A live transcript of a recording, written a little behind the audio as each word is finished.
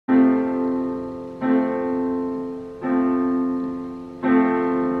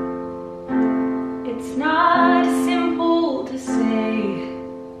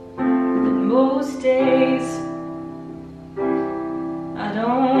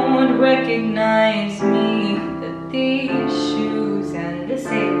recognize me, that these shoes and this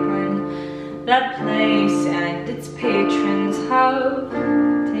apron, that place and its patrons have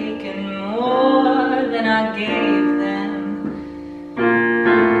taken more than I gave them.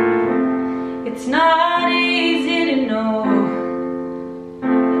 It's not easy to know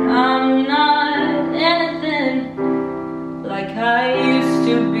that I'm not anything like I used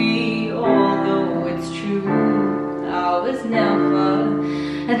to be, although it's true I was never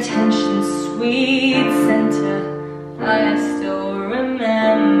attention's sweet center. I still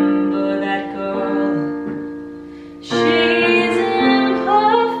remember that girl. She's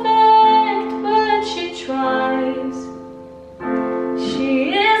imperfect, but she tries. She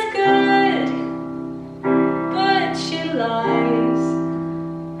is good, but she lies.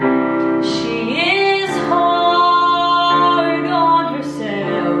 She is hard on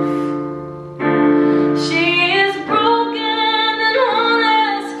herself. She is broken and won't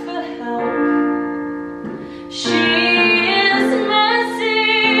ask for help. She is messy,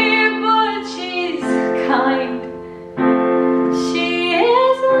 but she's kind. She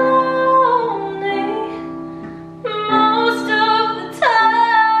is lonely most of the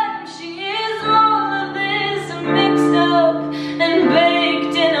time. She is all of this mixed up and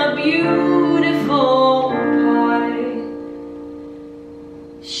baked in a beautiful pie.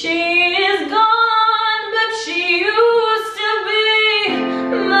 She is gone, but she used to be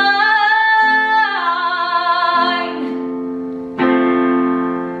mine.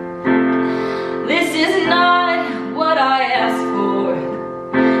 This is not what I asked for.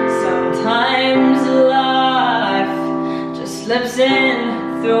 Sometimes life just slips in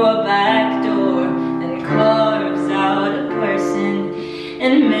through a back door and carves out a person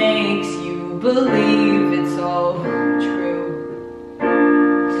and makes you believe it's all true.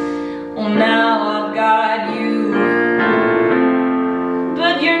 Well, now I've got you,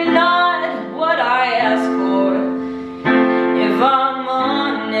 but you're not what I asked for. If I'm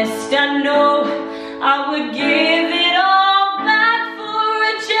honest, I know I would give it all back for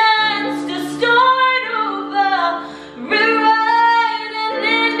a chance to start over, rewrite an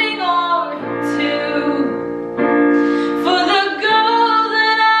ending or two, for the girl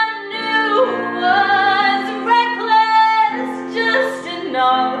that I knew was reckless just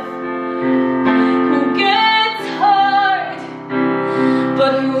enough, who gets hurt,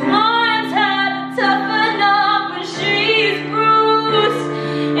 but who learns how to toughen up when she's bruised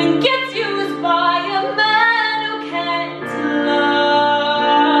and gets used by a man who can't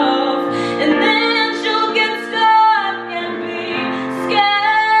love. And then she'll get stuck and be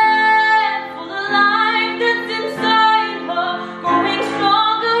scared for the life that's inside her, growing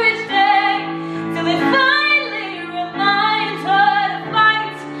stronger each day, till it finally reminds her to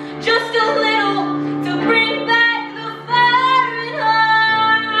fight just a little to bring back the fire in her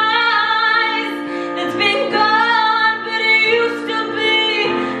eyes that's been gone, but it used to be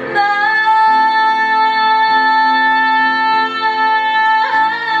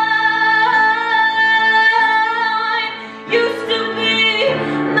mine. Used to be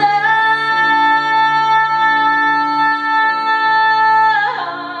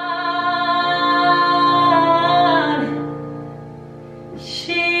mine.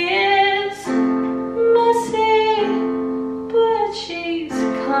 She is messy, but she's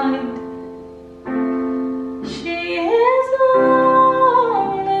kind.